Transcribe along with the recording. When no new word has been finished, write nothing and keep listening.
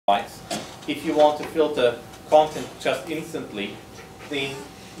If you want to filter content just instantly, then,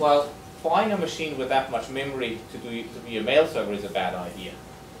 well, buying a machine with that much memory to be a mail server is a bad idea.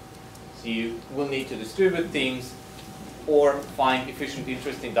 So you will need to distribute things or find efficient,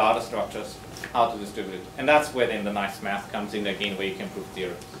 interesting data structures how to distribute it. And that's where then the nice math comes in again, where you can prove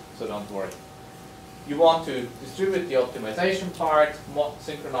theorems. So don't worry. You want to distribute the optimization part,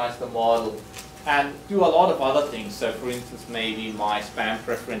 synchronize the model, and do a lot of other things. So for instance, maybe my spam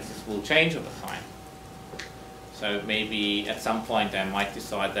preferences will change over time. So maybe at some point I might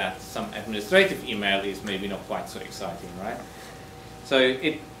decide that some administrative email is maybe not quite so exciting, right? So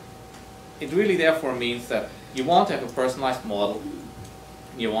it really therefore means that you want to have a personalized model,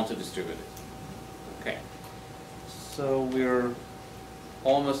 you want to distribute it. Okay. So we're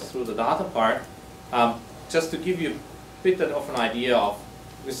almost through the data part. Just to give you a bit of an idea of,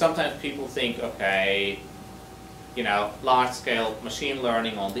 because sometimes people think, okay, you know, large-scale machine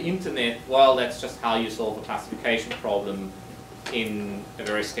learning on the internet, well, that's just how you solve a classification problem in a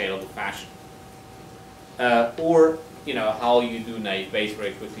very scalable fashion. Or, you know, how you do naive Bayes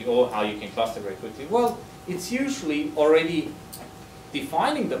very quickly, or how you can cluster very quickly. Well, it's usually already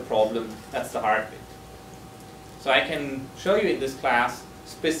defining the problem that's the hard bit. So I can show you in this class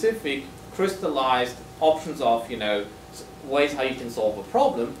specific crystallized options of, you know, ways how you can solve a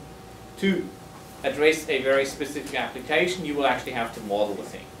problem. To address a very specific application, you will actually have to model the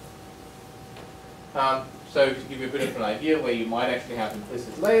thing. So to give you a bit of an idea where you might actually have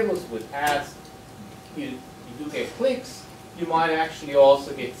implicit labels with ads, you do get clicks, you might actually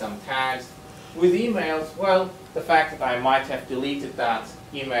also get some tags. With emails, well, the fact that I might have deleted that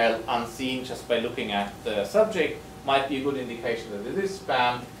email unseen just by looking at the subject might be a good indication that it is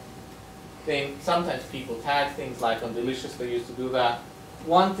spam. Then sometimes people tag things, like on Delicious they used to do that.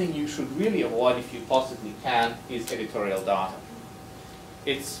 One thing you should really avoid if you possibly can is editorial data.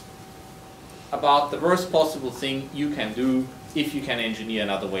 It's about the worst possible thing you can do if you can engineer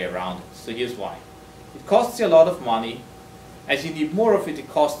another way around it. So here's why. It costs you a lot of money. As you need more of it, it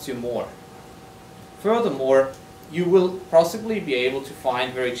costs you more. Furthermore, you will possibly be able to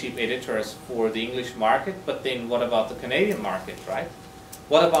find very cheap editors for the English market, but then what about the Canadian market, right?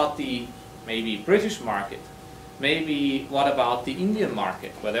 What about the maybe British market? Maybe what about the Indian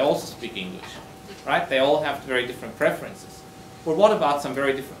market, where they also speak English, right? They all have very different preferences. Or what about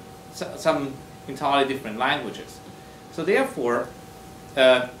some entirely different languages? So therefore,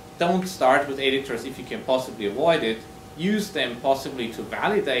 don't start with editors if you can possibly avoid it. Use them possibly to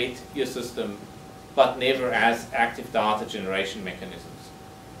validate your system, but never as active data generation mechanisms.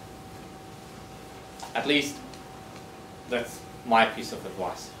 At least that's my piece of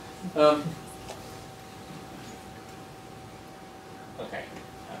advice. Okay,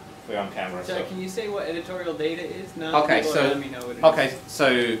 we're on camera. So can you say what editorial data is? No. Okay, so let me know what it is.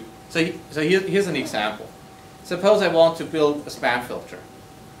 So here's an example. Suppose I want to build a spam filter.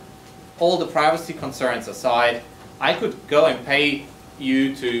 All the privacy concerns aside, I could go and pay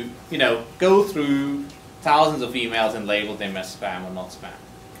you to, you know, go through thousands of emails and label them as spam or not spam.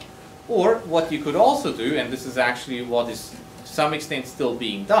 Or what you could also do, and this is actually what is to some extent still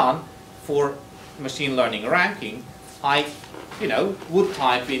being done for machine learning ranking, I, you know, would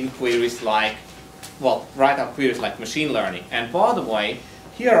type in queries like, well, write up queries like machine learning. And by the way,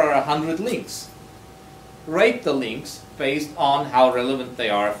 here are 100 links. Rate the links based on how relevant they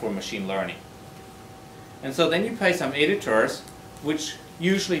are for machine learning. And so then you pay some editors, which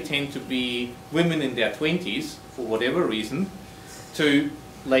usually tend to be women in their 20s, for whatever reason, to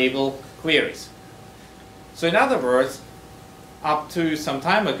label queries. So in other words, up to some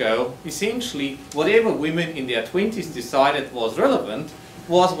time ago, essentially whatever women in their 20s decided was relevant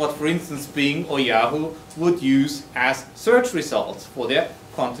was what, for instance, Bing or Yahoo would use as search results for their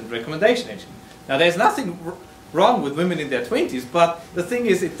content recommendation engine. Now there's nothing wrong with women in their 20s, but the thing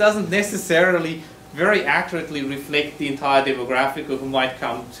is it doesn't necessarily very accurately reflect the entire demographic of who might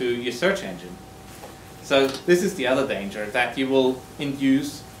come to your search engine. So this is the other danger, that you will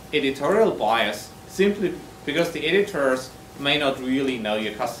induce editorial bias simply because the editors may not really know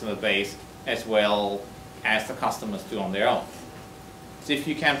your customer base as well as the customers do on their own. So if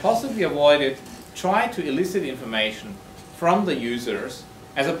you can possibly avoid it, try to elicit information from the users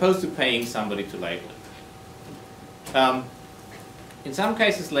as opposed to paying somebody to label it. In some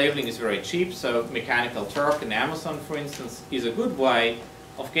cases, labeling is very cheap, so Mechanical Turk and Amazon, for instance, is a good way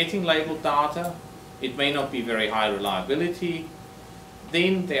of getting labeled data. It may not be very high reliability.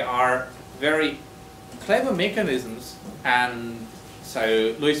 Then there are very clever mechanisms, and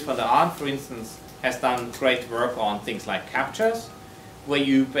so Luis van der Aan, for instance, has done great work on things like CAPTCHAs, where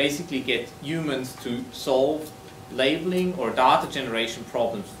you basically get humans to solve labeling or data generation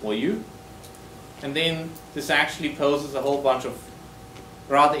problems for you. And then this actually poses a whole bunch of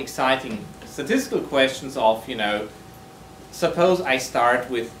rather exciting statistical questions of, suppose I start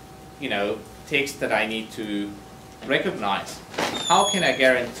with, text that I need to recognize. How can I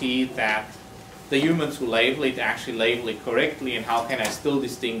guarantee that the humans who label it actually label it correctly, and how can I still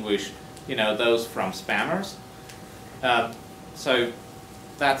distinguish, those from spammers? So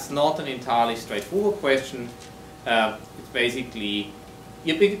that's not an entirely straightforward question. It's basically,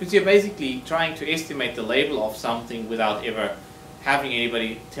 because you're basically trying to estimate the label of something without ever having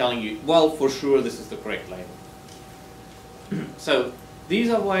anybody telling you, well, for sure this is the correct label. So these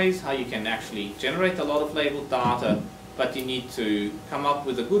are ways how you can actually generate a lot of labeled data, but you need to come up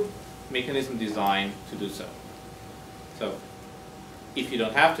with a good mechanism design to do so. So if you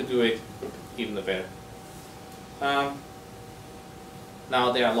don't have to do it, even the better.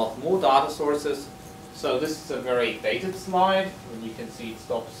 Now there are a lot more data sources. So this is a very dated slide, and you can see it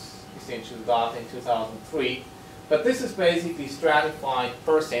stops essentially the data in 2003. But this is basically stratified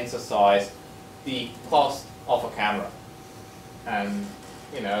per sensor size the cost of a camera. And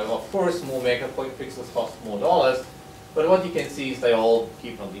of course more megapixels cost more dollars, but what you can see is they all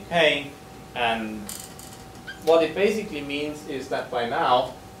keep on decaying. And what it basically means is that by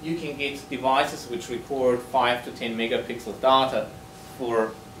now you can get devices which record 5 to 10 megapixel data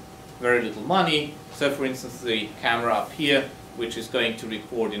for very little money. So for instance, the camera up here, which is going to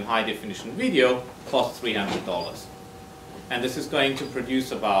record in high definition video, costs $300. And this is going to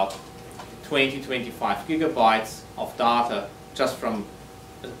produce about 20-25 gigabytes of data just from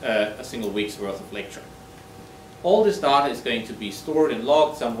a single week's worth of lecture. All this data is going to be stored and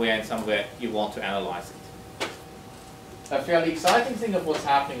logged somewhere, and somewhere you want to analyze it. A fairly exciting thing of what's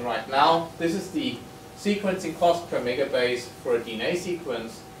happening right now, this is the sequencing cost per megabase for a DNA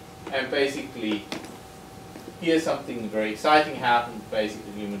sequence, and basically here's something very exciting happened.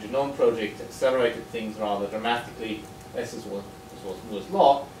 Basically the Human Genome Project accelerated things rather dramatically. This was Moore's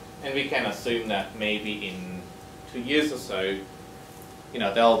law, and we can assume that maybe in 2 years or so,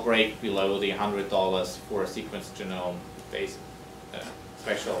 they'll break below the $100 for a sequenced genome base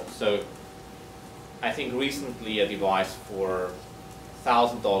threshold. So I think recently a device for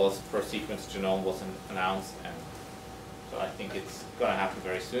 $1,000 per sequenced genome was announced, and so I think it's going to happen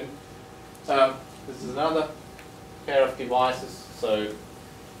very soon. This is another pair of devices. So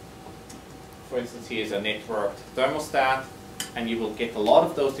for instance, here's a networked thermostat, and you will get a lot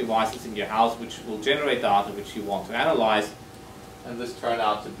of those devices in your house which will generate data which you want to analyze. And this turned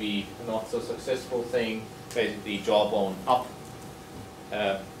out to be a not so successful thing, basically jawbone up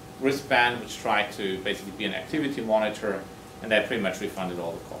wristband, which tried to basically be an activity monitor, and they pretty much refunded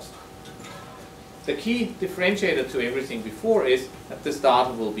all the cost. The key differentiator to everything before is that this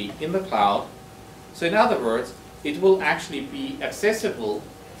data will be in the cloud. So in other words, it will actually be accessible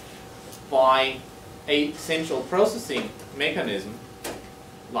by a central processing mechanism,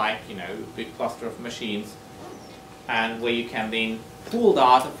 like a big cluster of machines, and where you can then pool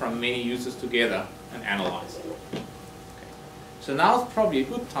data from many users together and analyze it. Okay. So now is probably a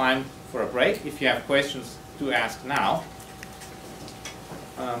good time for a break. If you have questions, do ask now.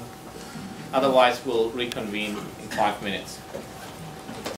 Otherwise, we'll reconvene in 5 minutes.